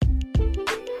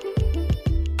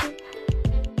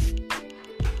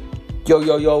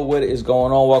Yo, what is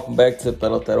going on? Welcome back to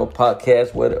Pelotero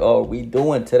Podcast. What are we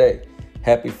doing today?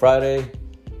 Happy Friday.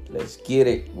 Let's get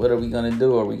it. What are we going to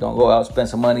do? Are we going to go out, spend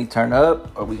some money, turn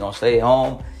up? Or are we going to stay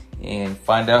home and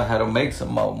find out how to make some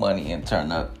more money and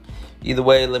turn up? Either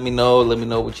way, let me know. Let me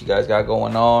know what you guys got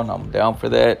going on. I'm down for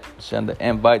that. Send the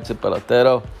invite to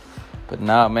Pelotero. But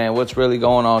man, what's really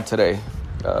going on today?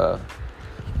 Got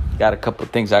a couple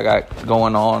of things I got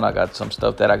going on. I got some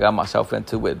stuff that I got myself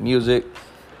into with music.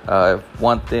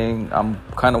 One thing, I'm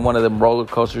kind of one of them roller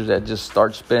coasters that just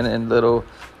start spinning little.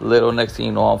 Next thing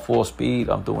you know, I'm full speed.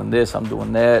 I'm doing this, I'm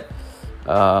doing that.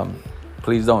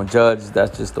 Please don't judge.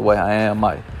 That's just the way I am.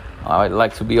 I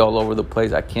like to be all over the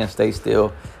place. I can't stay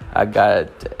still. I got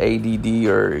ADD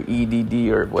or EDD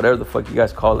or whatever the fuck you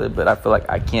guys call it, but I feel like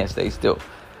I can't stay still.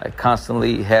 I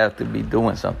constantly have to be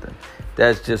doing something.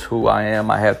 That's just who I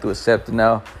am. I have to accept it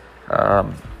now.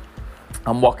 I'm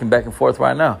walking back and forth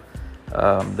right now.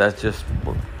 That's just,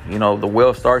 the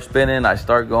wheel starts spinning, I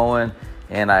start going,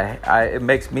 and it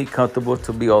makes me comfortable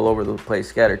to be all over the place,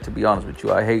 scattered, to be honest with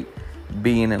you. I hate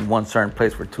being in one certain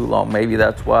place for too long. Maybe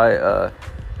that's why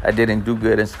I didn't do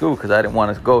good in school, because I didn't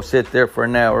want to go sit there for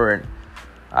an hour, and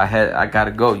I got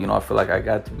to go. I feel like I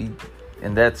got to be,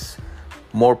 and that's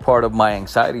more part of my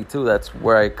anxiety too. That's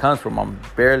where it comes from. I'm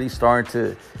barely starting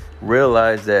to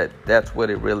realize that that's what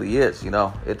it really is.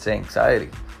 It's anxiety.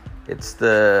 It's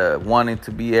the wanting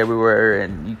to be everywhere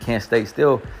and you can't stay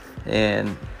still.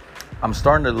 And I'm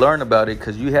starting to learn about it,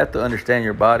 because you have to understand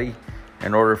your body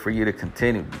in order for you to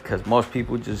continue. Because most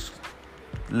people just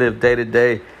live day to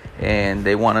day and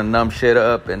they want to numb shit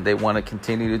up and they want to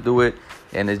continue to do it.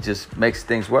 And it just makes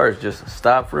things worse. Just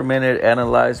stop for a minute,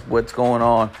 analyze what's going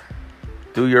on,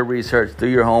 do your research, do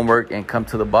your homework, and come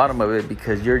to the bottom of it,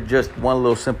 because you're just one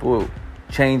little simple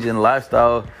change in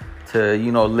lifestyle to,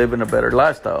 living a better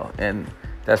lifestyle. And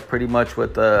that's pretty much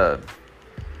what I'm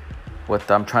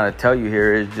trying to tell you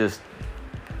here is just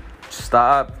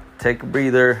stop, take a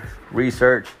breather,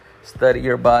 research, study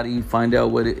your body, find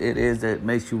out what it is that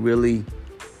makes you really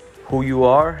who you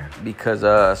are, because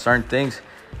certain things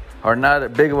are not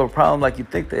as big of a problem like you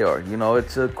think they are.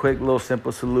 It's a quick little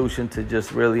simple solution to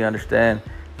just really understand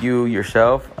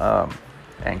yourself.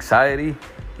 Anxiety,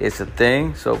 it's a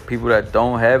thing. So people that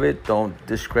don't have it, don't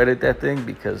discredit that thing,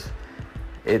 because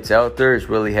it's out there. It's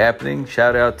really happening.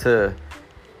 Shout out to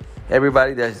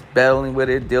everybody that's battling with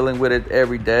it, dealing with it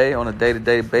every day on a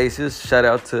day-to-day basis. Shout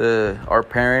out to our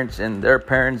parents and their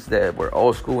parents that were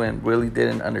old school and really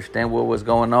didn't understand what was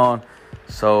going on.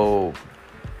 So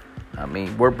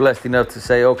we're blessed enough to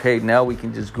say, okay, now we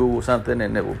can just Google something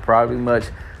and it will probably much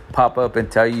pop up and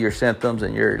tell you your symptoms,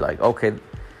 and you're like, okay,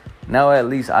 now at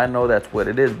least I know that's what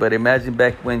it is. But imagine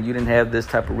back when you didn't have this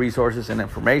type of resources and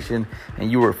information and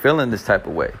you were feeling this type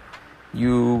of way.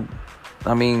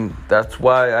 That's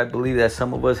why I believe that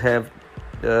some of us have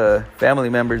family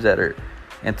members that are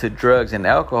into drugs and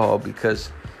alcohol, because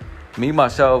me,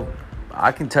 myself,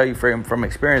 I can tell you from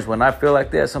experience, when I feel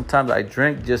like that, sometimes I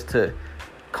drink just to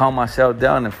calm myself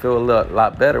down and feel a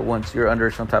lot better once you're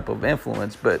under some type of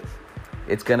influence. But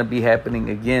it's going to be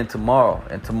happening again tomorrow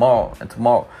and tomorrow and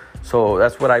tomorrow. So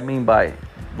that's what I mean by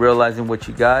realizing what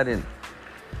you got and,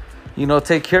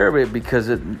 take care of it, because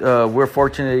we're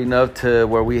fortunate enough to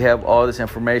where we have all this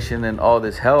information and all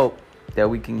this help that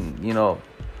we can,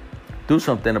 do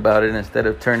something about it instead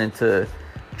of turning to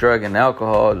drug and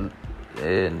alcohol,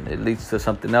 and it leads to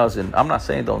something else. And I'm not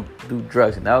saying don't do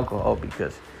drugs and alcohol,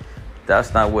 because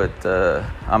that's not what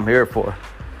I'm here for.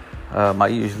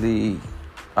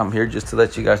 I'm here just to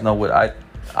let you guys know what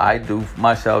I do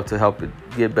myself to help it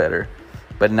get better.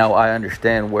 But now I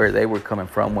understand where they were coming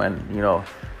from when,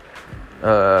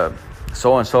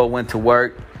 so-and-so went to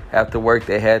work. After work,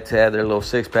 they had to have their little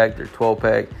 6-pack, their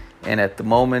 12-pack. And at the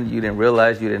moment, you didn't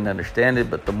realize, you didn't understand it.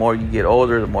 But the more you get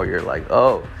older, the more you're like,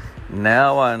 oh,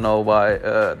 now I know why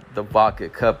the vodka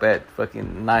cup at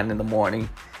fucking 9 in the morning.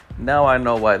 Now I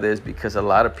know why this, because a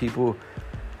lot of people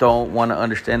don't want to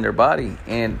understand their body,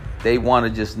 and they want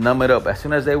to just numb it up. As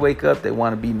soon as they wake up, they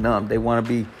want to be numb. They want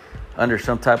to be under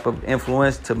some type of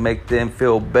influence to make them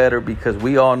feel better, because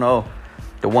we all know,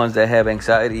 the ones that have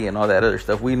anxiety and all that other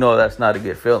stuff, we know that's not a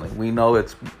good feeling. We know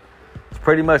it's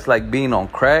pretty much like being on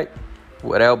crack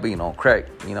without being on crack.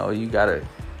 You got to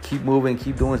keep moving,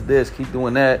 keep doing this, keep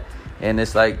doing that. And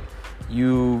it's like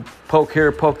you poke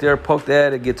here, poke there, poke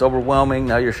that. It gets overwhelming.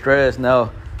 Now you're stressed.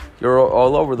 Now you're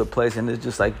all over the place. And it's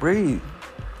just like, breathe.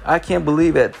 I can't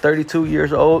believe at 32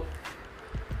 years old,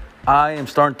 I am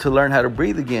starting to learn how to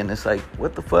breathe again. It's like,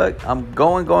 what the fuck? I'm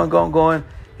going.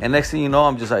 And next thing you know,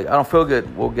 I'm just like, I don't feel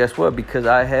good. Well, guess what? Because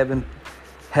I haven't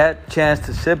had a chance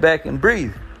to sit back and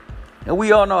breathe. And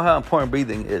we all know how important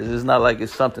breathing is. It's not like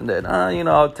it's something that,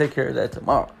 I'll take care of that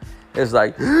tomorrow. It's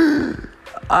like,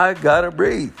 I gotta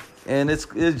breathe. And it's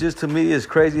just, to me, it's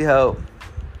crazy how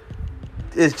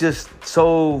it's just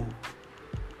so,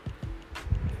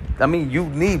 you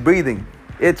need breathing.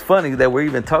 It's funny that we're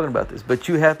even talking about this, but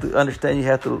you have to understand, you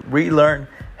have to relearn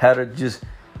how to just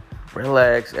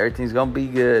relax. Everything's gonna be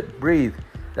good. Breathe.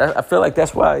 I feel like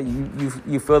that's why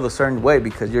you feel a certain way,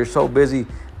 because you're so busy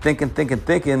thinking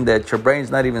that your brain's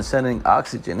not even sending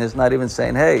oxygen. It's not even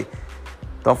saying, hey,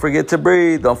 don't forget to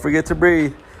breathe. Don't forget to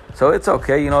breathe. So it's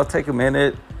okay. Take a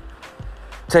minute.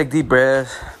 Take deep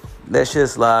breaths. Let shit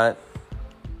slide.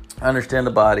 Understand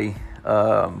the body.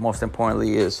 Most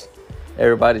importantly is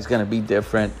everybody's going to be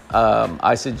different.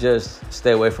 I suggest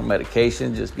stay away from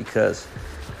medication just because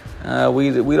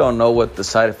we don't know what the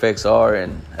side effects are.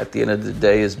 And at the end of the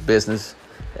day, it's business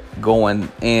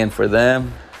going in for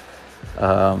them.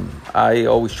 I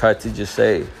always try to just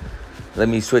say, let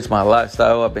me switch my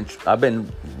lifestyle. I've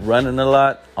been running a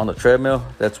lot on the treadmill.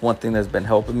 That's one thing that's been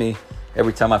helping me.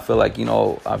 Every time I feel like,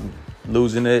 I'm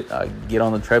losing it, I get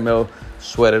on the treadmill,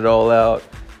 sweat it all out.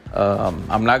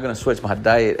 I'm not going to switch my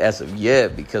diet as of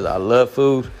yet because I love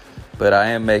food, but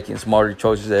I am making smarter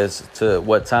choices as to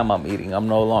what time I'm eating. I'm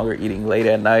no longer eating late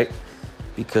at night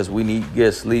because we need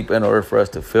good sleep in order for us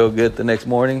to feel good the next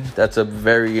morning. That's a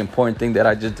very important thing that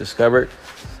I just discovered.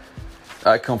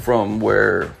 I come from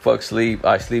where fuck sleep,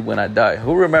 I sleep when I die.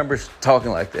 Who remembers talking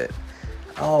like that?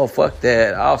 Oh, fuck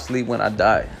that, I'll sleep when I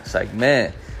die. It's like,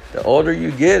 man, the older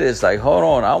you get, it's like, hold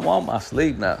on, I want my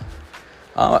sleep now.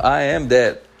 I am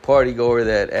that party goer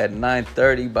that at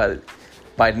 9:30,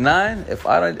 by 9, if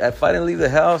I didn't leave the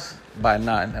house by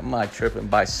 9, I'm not tripping.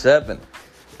 By 7,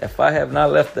 if I have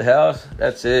not left the house,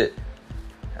 that's it.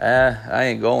 I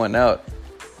ain't going out.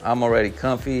 I'm already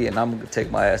comfy and I'm gonna take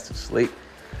my ass to sleep.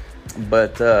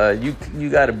 But you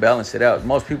got to balance it out.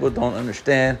 Most people don't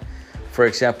understand. For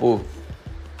example,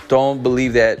 don't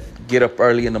believe that get up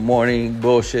early in the morning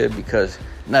bullshit, because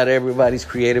not everybody's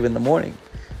creative in the morning.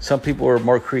 Some people are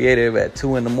more creative at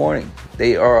 2 in the morning.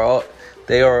 They are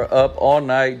up all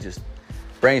night just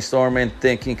brainstorming,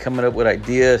 thinking, coming up with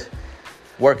ideas,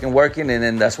 working, and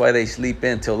then that's why they sleep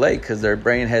in till late, because their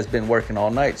brain has been working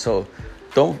all night. So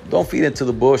don't feed into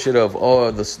the bullshit of,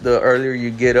 the earlier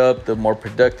you get up, the more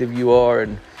productive you are,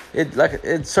 and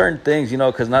it's certain things,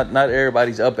 because not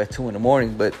everybody's up at 2 in the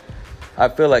morning, but I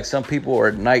feel like some people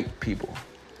are night people,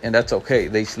 and that's okay.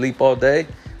 They sleep all day,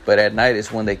 but at night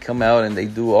is when they come out and they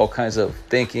do all kinds of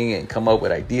thinking and come up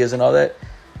with ideas and all that.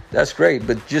 That's great,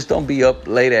 but just don't be up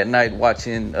late at night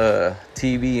watching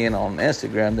TV and on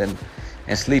Instagram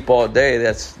and sleep all day.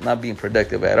 That's not being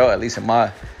productive at all, at least in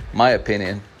my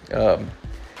opinion.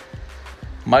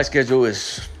 My schedule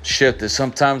is shifted.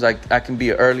 Sometimes I can be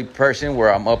an early person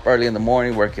where I'm up early in the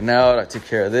morning working out. I took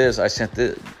care of this. I sent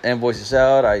the invoices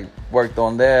out. I worked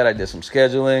on that. I did some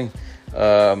scheduling.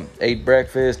 Ate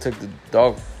breakfast. Took the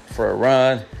dog for a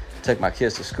run. Took my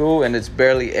kids to school. And it's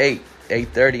barely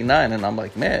 8:39. And I'm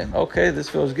like, man, okay, this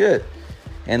feels good.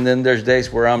 And then there's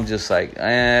days where I'm just like,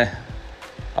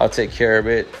 I'll take care of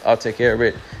it.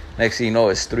 Next thing you know,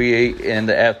 it's 3 in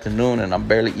the afternoon and I'm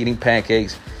barely eating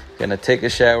pancakes. Gonna take a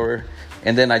shower,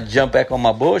 and then I jump back on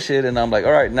my bullshit, and I'm like,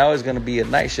 all right, now it's gonna be a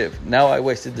night shift. Now I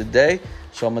wasted the day,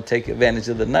 so I'm gonna take advantage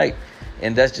of the night.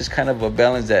 And that's just kind of a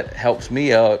balance that helps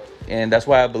me out. And that's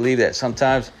why I believe that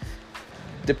sometimes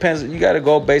depends, you got to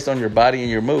go based on your body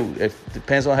and your mood. It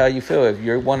depends on how you feel. If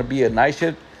you want to be a night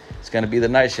shift, it's going to be the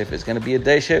night shift. It's going to be a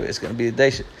day shift, it's going to be a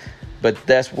day shift. But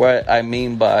that's what I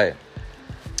mean by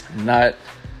not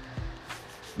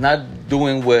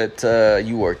doing what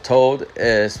you were told,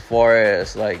 as far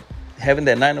as like having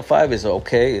that 9 to 5 is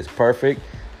okay. It's perfect.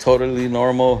 Totally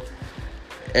normal.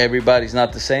 Everybody's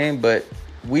not the same, but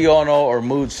we all know our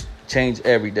moods change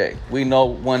every day. We know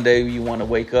one day you want to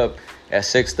wake up at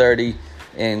 6:30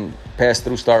 and pass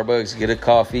through Starbucks, get a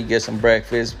coffee, get some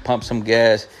breakfast, pump some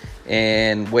gas,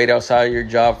 and wait outside your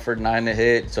job for 9 to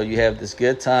hit. So you have this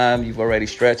good time. You've already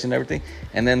stretched and everything.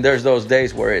 And then there's those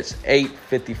days where it's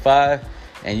 8:55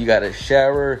 and you got to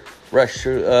shower, rush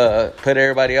to put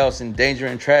everybody else in danger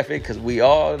in traffic, because we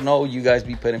all know you guys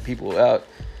be putting people out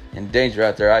in danger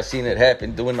out there. I've seen it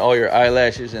happen, doing all your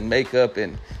eyelashes and makeup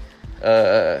and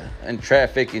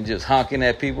traffic and just honking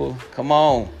at people. Come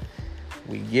on,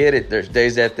 we get it. There's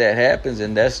days that happens,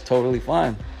 and that's totally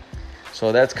fine.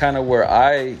 So that's kind of where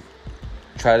I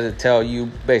try to tell you,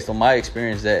 based on my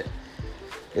experience, that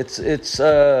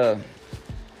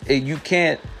you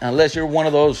can't, unless you're one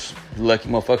of those lucky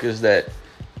motherfuckers that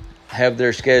have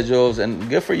their schedules, and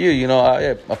good for you. You know, I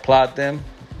applaud them.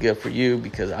 Good for you,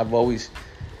 because I've always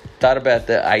thought about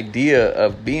the idea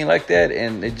of being like that,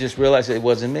 and it just realized it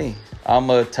wasn't me. I'm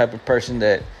a type of person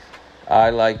that I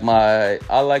like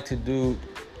to do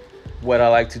what I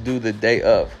like to do the day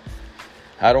of.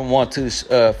 I don't want to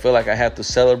feel like I have to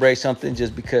celebrate something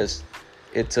just because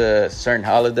it's a certain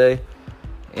holiday,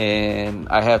 and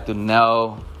I have to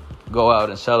now go out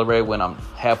and celebrate when I'm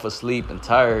half asleep and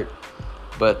tired.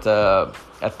 But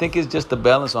I think it's just the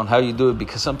balance on how you do it,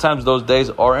 because sometimes those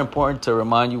days are important to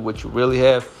remind you what you really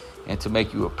have and to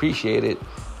make you appreciate it.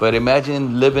 But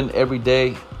imagine living every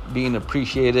day being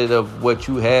appreciated of what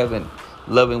you have and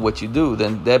loving what you do.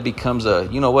 Then that becomes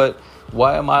you know what?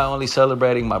 Why am I only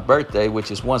celebrating my birthday,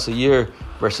 which is once a year,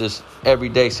 versus every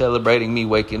day celebrating me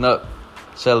waking up,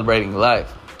 celebrating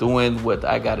life, doing what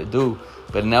I got to do?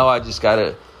 But now I just got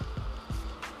to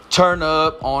turn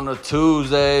up on a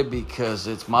Tuesday because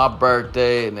it's my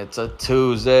birthday and it's a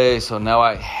Tuesday. So now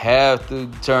I have to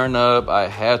turn up. I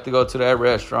have to go to that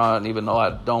restaurant, even though I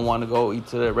don't want to go eat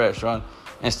to that restaurant,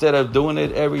 instead of doing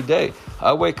it every day.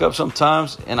 I wake up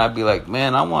sometimes and I be like,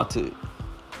 man, I want to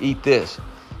eat this.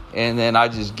 And then I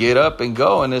just get up and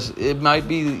go. And it might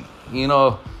be,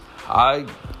 I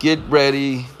get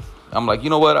ready. I'm like, you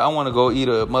know what? I want to go eat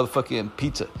a motherfucking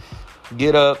pizza.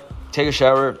 Get up, take a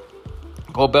shower,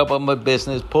 go about my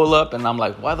business, pull up, and I'm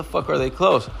like, why the fuck are they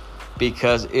closed?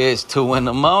 Because it's 2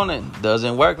 a.m.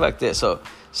 Doesn't work like that. So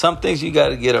some things you got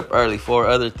to get up early for.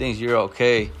 Other things you're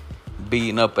okay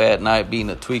being up at night, being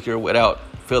a tweaker without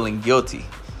feeling guilty.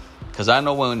 Because I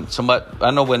know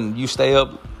when you stay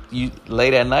up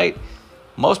late at night,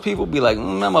 most people be like, that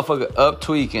motherfucker up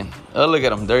tweaking. Oh, look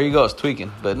at him. There he goes,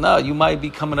 tweaking. But no, you might be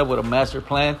coming up with a master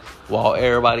plan while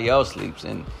everybody else sleeps.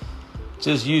 And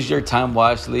just use your time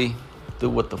wisely. Do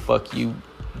what the fuck you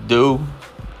do.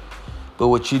 But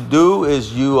what you do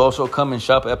is you also come and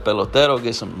shop at Pelotero,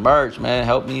 get some merch, man.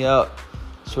 Help me out.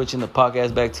 Switching the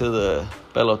podcast back to the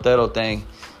Pelotero thing.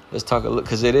 Let's talk a little,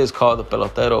 because it is called the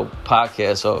Pelotero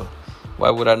podcast. So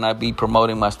why would I not be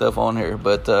promoting my stuff on here?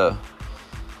 But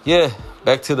yeah,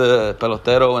 back to the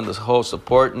Pelotero and this whole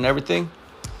support and everything.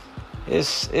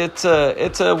 It's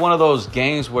one of those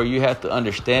games where you have to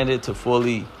understand it to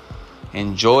fully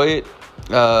enjoy it.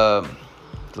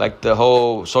 Like the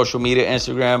whole social media,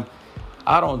 Instagram,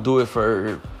 I don't do it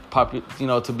for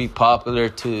to be popular,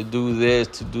 to do this,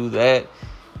 to do that.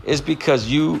 It's because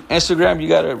Instagram, you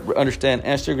got to understand,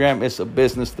 Instagram is a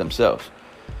business themselves.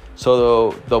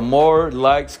 So the more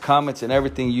likes, comments, and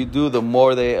everything you do, the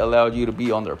more they allow you to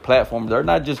be on their platform. They're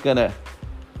not just going to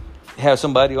have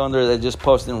somebody on there that's just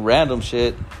posting random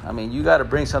shit. I mean, you got to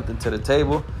bring something to the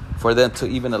table for them to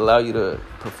even allow you to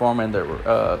perform in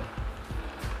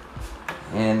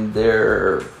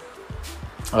their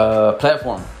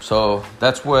platform. So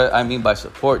that's what I mean by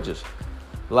support. Just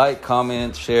like,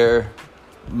 comment, share,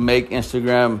 make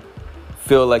Instagram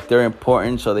feel like they're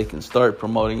important so they can start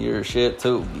promoting your shit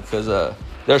too, because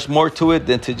there's more to it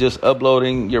than to just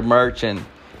uploading your merch and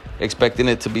expecting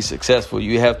it to be successful.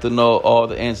 You have to know all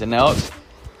the ins and outs,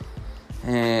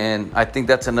 and I think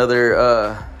that's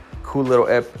another cool little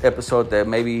episode that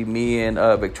maybe me and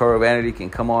Victoria Vanity can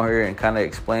come on here and kind of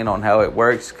explain on how it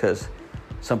works, because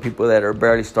some people that are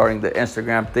barely starting the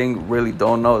Instagram thing really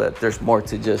don't know that there's more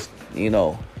to just,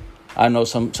 I know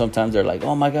sometimes they're like,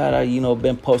 oh my God, I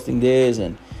been posting this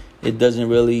and it doesn't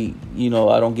really,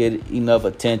 I don't get enough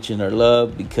attention or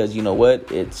love, because you know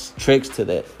what? It's tricks to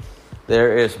that.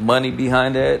 There is money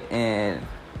behind that, and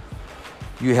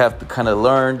you have to kind of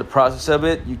learn the process of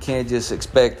it. You can't just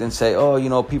expect and say,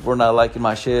 oh, people are not liking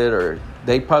my shit, or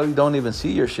they probably don't even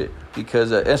see your shit,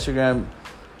 because Instagram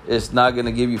is not going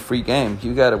to give you free game.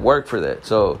 You got to work for that.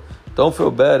 So don't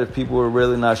feel bad if people are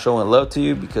really not showing love to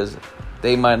you, because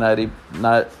they might not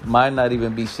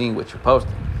even be seeing what you're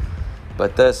posting.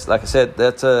 But that's, like I said,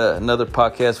 that's another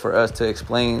podcast for us to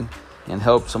explain and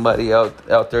help somebody out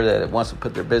there that wants to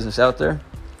put their business out there.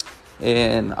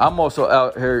 And I'm also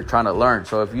out here trying to learn.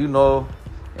 So if you know,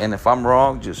 and if I'm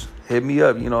wrong, just hit me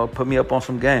up, put me up on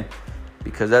some game,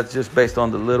 because that's just based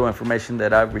on the little information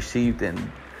that I've received and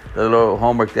the little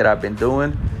homework that I've been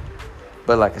doing.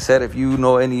 But like I said, if you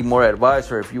know any more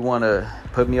advice, or if you want to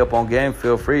put me up on game,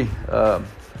 feel free.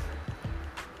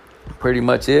 Pretty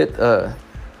much it.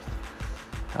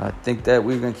 I think that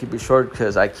we're going to keep it short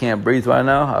because I can't breathe right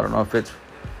now. I don't know if it's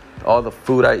all the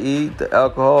food I eat, the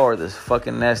alcohol, or this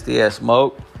fucking nasty ass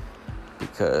smoke,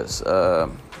 because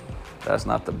that's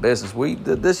not the business.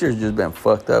 This year's just been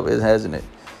fucked up, hasn't it?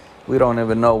 We don't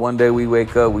even know. One day we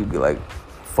wake up, we be like,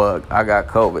 fuck, I got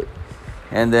COVID.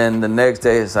 And then the next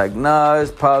day it's like, nah,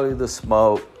 it's probably the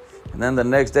smoke. And then the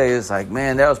next day it's like,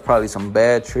 man, that was probably some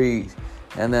bad trees.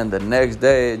 And then the next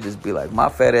day, it just be like, my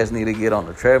fat ass need to get on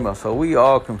the treadmill. So we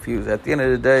all confused. At the end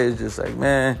of the day, it's just like,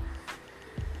 man,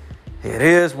 it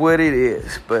is what it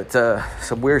is. But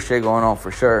some weird shit going on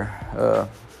for sure.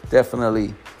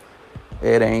 Definitely,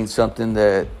 it ain't something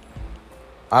that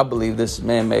I believe this is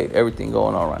man-made. Everything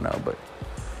going on right now. But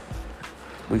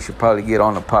we should probably get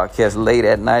on the podcast late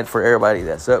at night for everybody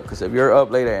that's up. Because if you're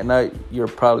up late at night, you're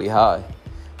probably high.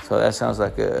 So that sounds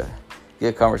like a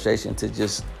good conversation to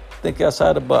just think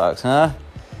outside the box, huh?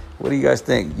 What do you guys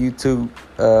think? YouTube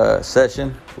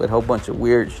session with a whole bunch of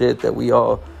weird shit that we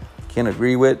all can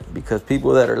agree with, because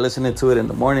people that are listening to it in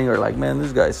the morning are like, man,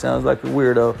 this guy sounds like a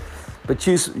weirdo. But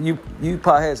you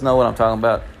potheads know what I'm talking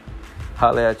about.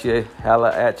 Holla at ya.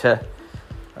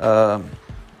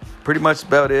 Pretty much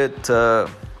about it.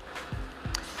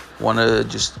 Want to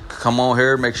just come on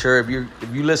here, make sure if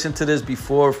you listen to this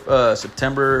before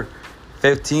September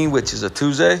 15, which is a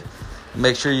Tuesday,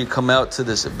 make sure you come out to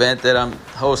this event that I'm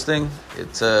hosting.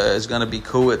 It's going to be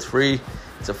cool. It's free.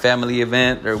 It's a family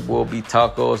event. There will be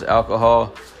tacos,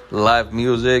 alcohol, live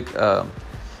music.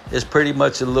 It's pretty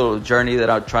much a little journey that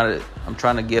I'm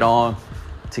trying to get on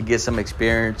to get some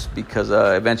experience, because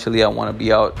eventually I want to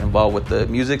be out involved with the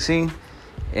music scene,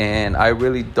 and I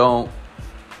really don't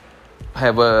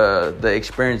have the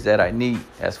experience that I need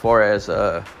as far as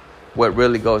what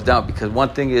really goes down. Because one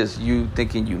thing is you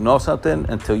thinking you know something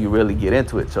until you really get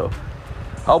into it. So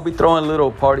I'll be throwing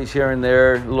little parties here and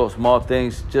there, little small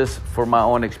things, just for my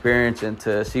own experience and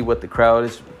to see what the crowd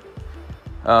is.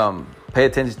 Pay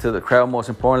attention to the crowd, most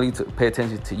importantly, to pay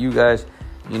attention to you guys.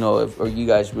 You know, are you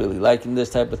guys really liking this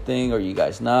type of thing? Or are you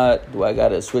guys not? Do I got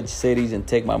to switch cities and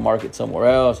take my market somewhere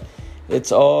else?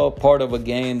 It's all part of a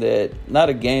game not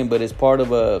a game, but it's part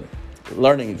of a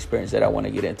learning experience that I want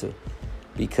to get into.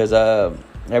 Because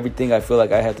everything, I feel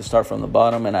like I have to start from the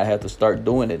bottom, and I have to start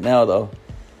doing it now, though.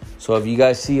 So if you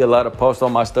guys see a lot of posts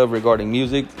on my stuff regarding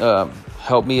music,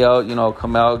 help me out,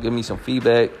 come out, give me some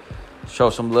feedback, show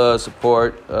some love,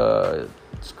 support.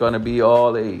 It's going to be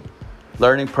all a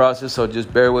learning process, so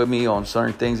just bear with me on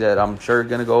certain things that I'm sure are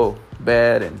going to go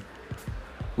bad. And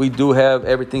we do have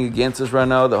everything against us right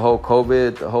now, the whole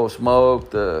COVID, the whole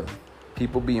smoke, the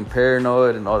people being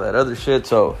paranoid and all that other shit.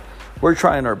 So we're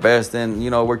trying our best, and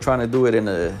we're trying to do it in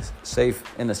a safe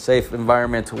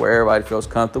environment to where everybody feels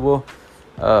comfortable.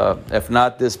 If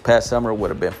not, this past summer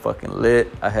would have been fucking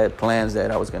lit. I had plans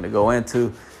that I was going to go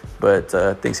into, but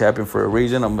things happen for a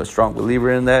reason. I'm a strong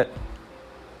believer in that.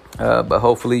 But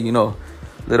hopefully,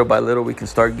 little by little, we can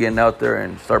start getting out there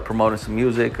and start promoting some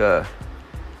music.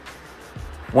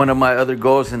 One of my other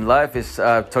goals in life is,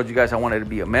 I've told you guys I wanted to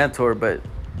be a mentor, but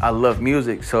I love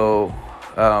music. So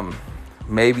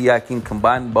maybe I can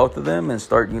combine both of them and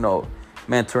start,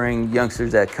 mentoring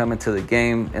youngsters that come into the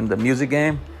game, in the music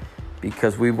game.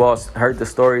 Because we've all heard the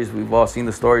stories, we've all seen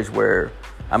the stories where,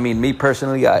 me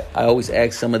personally, I always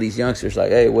ask some of these youngsters,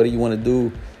 like, hey, what do you want to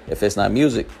do if it's not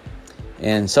music?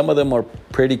 And some of them are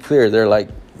pretty clear. They're like,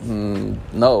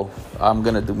 no, I'm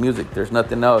going to do music. There's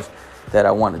nothing else that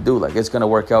I want to do. Like, it's going to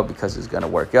work out because it's going to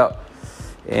work out.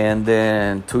 And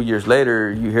then 2 years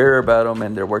later, you hear about them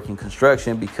and they're working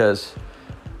construction because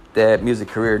that music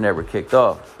career never kicked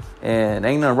off. And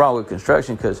ain't nothing wrong with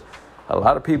construction, because a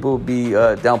lot of people be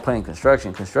downplaying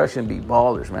construction. Construction be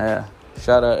ballers, man.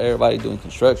 Shout out everybody doing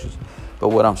constructions. But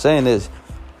what I'm saying is,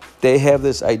 they have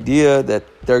this idea that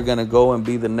they're going to go and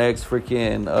be the next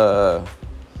freaking,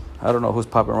 I don't know who's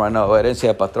popping right now,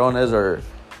 Herencia Patrones or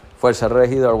Fuerza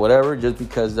Regida or whatever, just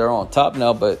because they're on top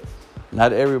now. But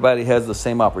not everybody has the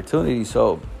same opportunity.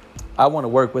 So I want to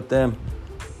work with them,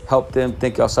 help them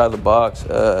think outside the box,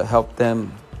 help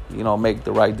them, make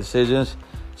the right decisions.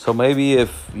 So maybe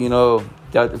if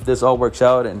this all works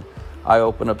out and I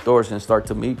open up doors and start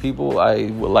to meet people, I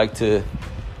would like to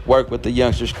work with the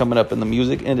youngsters coming up in the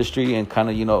music industry and kind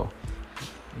of,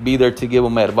 be there to give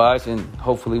them advice, and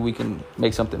hopefully we can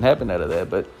make something happen out of that.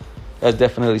 But that's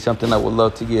definitely something I would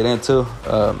love to get into.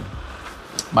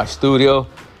 My studio,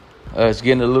 it's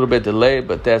getting a little bit delayed,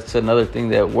 but that's another thing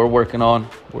that we're working on.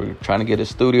 We're trying to get a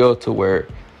studio to where,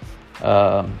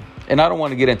 and I don't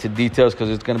want to get into details because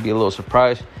it's going to be a little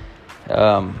surprise.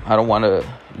 I don't want to,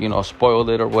 spoil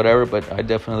it or whatever, but I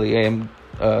definitely am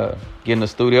getting a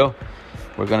studio.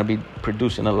 We're going to be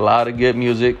producing a lot of good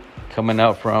music coming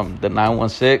out from the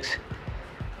 916.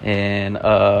 And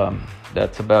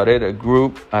that's about it. A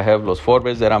group. I have Los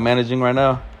Forbes that I'm managing right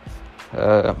now.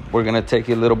 We're going to take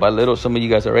it little by little. Some of you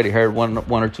guys already heard one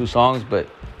or two songs, but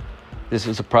this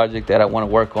is a project that I want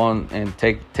to work on and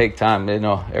take time.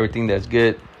 Everything that's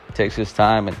good takes its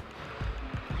time, and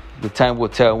the time will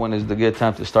tell when is the good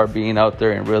time to start being out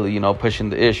there and really, pushing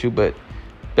the issue. But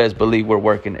best believe we're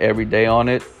working every day on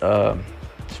it.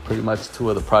 It's pretty much 2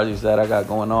 of the projects that I got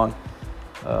going on.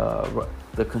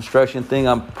 The construction thing,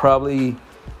 I'm probably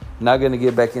not going to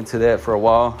get back into that for a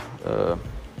while.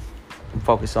 I'm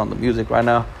focused on the music right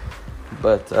now.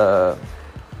 But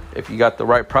if you got the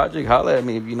right project, holla at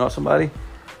me. If you know somebody,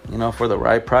 for the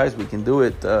right price, we can do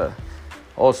it.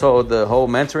 Also, the whole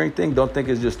mentoring thing, don't think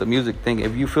it's just a music thing.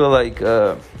 If you feel like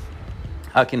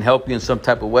I can help you in some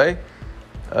type of way,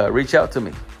 reach out to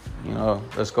me.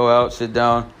 Let's go out, sit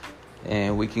down,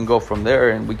 and we can go from there,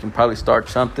 and we can probably start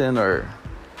something, or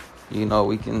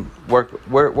we can work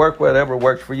whatever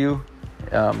works for you.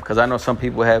 Because I know some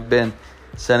people have been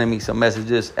sending me some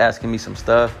messages, asking me some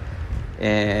stuff,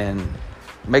 and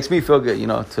it makes me feel good,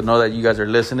 to know that you guys are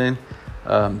listening.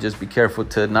 Just be careful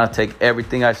to not take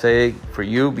everything I say for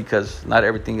you, because not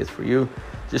everything is for you.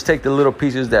 Just take the little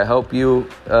pieces that help you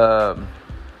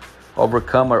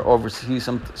overcome or oversee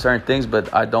some certain things,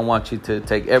 but I don't want you to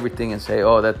take everything and say,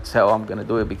 oh, that's how I'm going to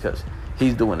do it because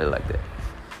he's doing it like that.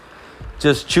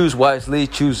 Just choose wisely,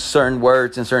 choose certain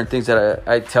words and certain things that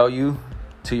I tell you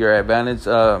to your advantage.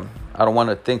 I don't want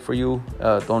to think for you.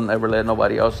 Don't ever let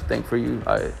nobody else think for you.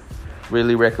 I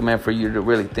really recommend for you to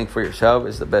really think for yourself.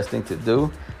 It's the best thing to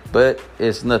do, but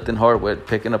it's nothing hard with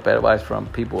picking up advice from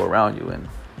people around you and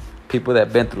people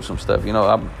that been through some stuff.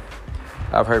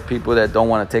 I've heard people that don't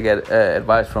want to take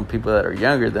advice from people that are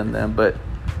younger than them, but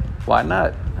why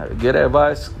not? Good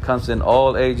advice comes in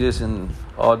all ages and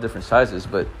all different sizes.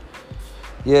 But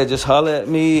yeah, just holler at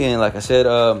me, and like I said,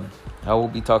 I will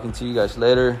be talking to you guys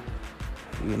later.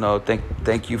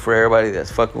 Thank you for everybody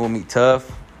that's fucking with me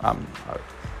tough.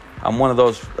 I'm one of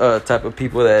those type of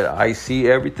people that I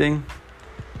see everything.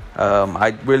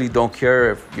 I really don't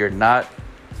care if you're not,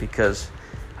 because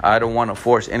I don't want to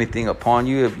force anything upon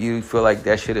you. If you feel like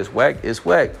that shit is whack, it's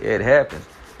whack. It happens.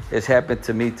 It's happened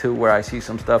to me too, where I see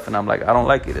some stuff and I'm like, I don't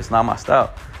like it. It's not my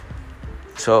style.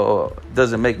 So it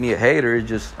doesn't make me a hater.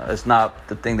 It's not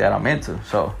the thing that I'm into.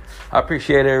 So I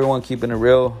appreciate everyone keeping it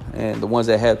real, and the ones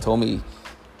that have told me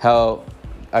how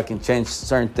I can change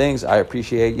certain things, I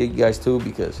appreciate you guys too,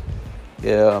 because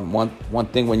one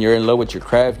thing, when you're in love with your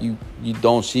craft, you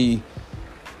don't see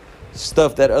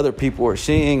stuff that other people are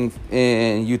seeing,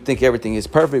 and you think everything is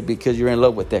perfect because you're in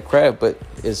love with that craft, but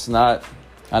it's not.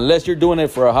 Unless you're doing it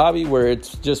for a hobby where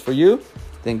it's just for you,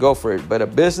 then go for it. But a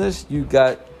business, you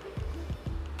got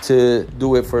to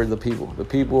do it for the people. The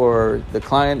people, or the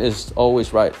client, is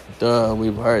always right. Duh,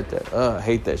 we've heard that. I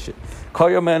hate that shit. Call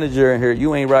your manager in here.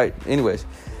 You ain't right. Anyways,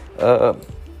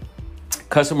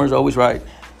 customer's always right.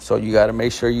 So you got to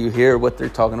make sure you hear what they're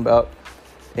talking about,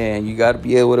 and you got to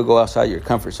be able to go outside your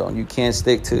comfort zone. You can't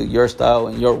stick to your style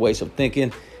and your ways of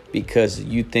thinking because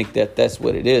you think that that's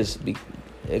what it is.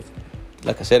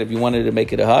 Like I said, if you wanted to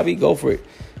make it a hobby, go for it.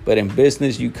 But in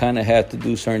business, you kind of have to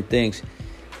do certain things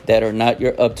that are not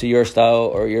up to your style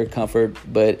or your comfort,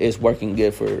 but it's working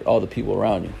good for all the people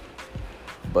around you.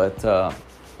 But I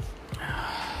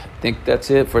think that's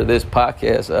it for this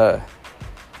podcast.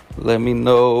 Let me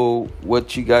know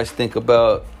what you guys think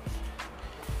about.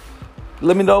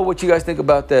 Let me know what you guys think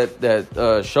about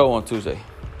that show on Tuesday,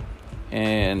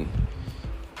 and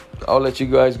I'll let you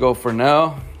guys go for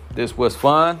now. This was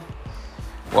fun.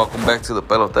 Welcome back to the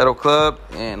Pelotero Club,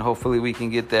 and hopefully we can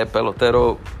get that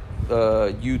Pelotero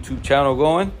YouTube channel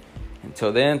going.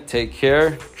 Until then, take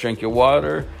care, drink your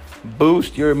water,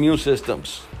 boost your immune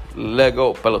systems. Let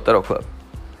go, Pelotero Club.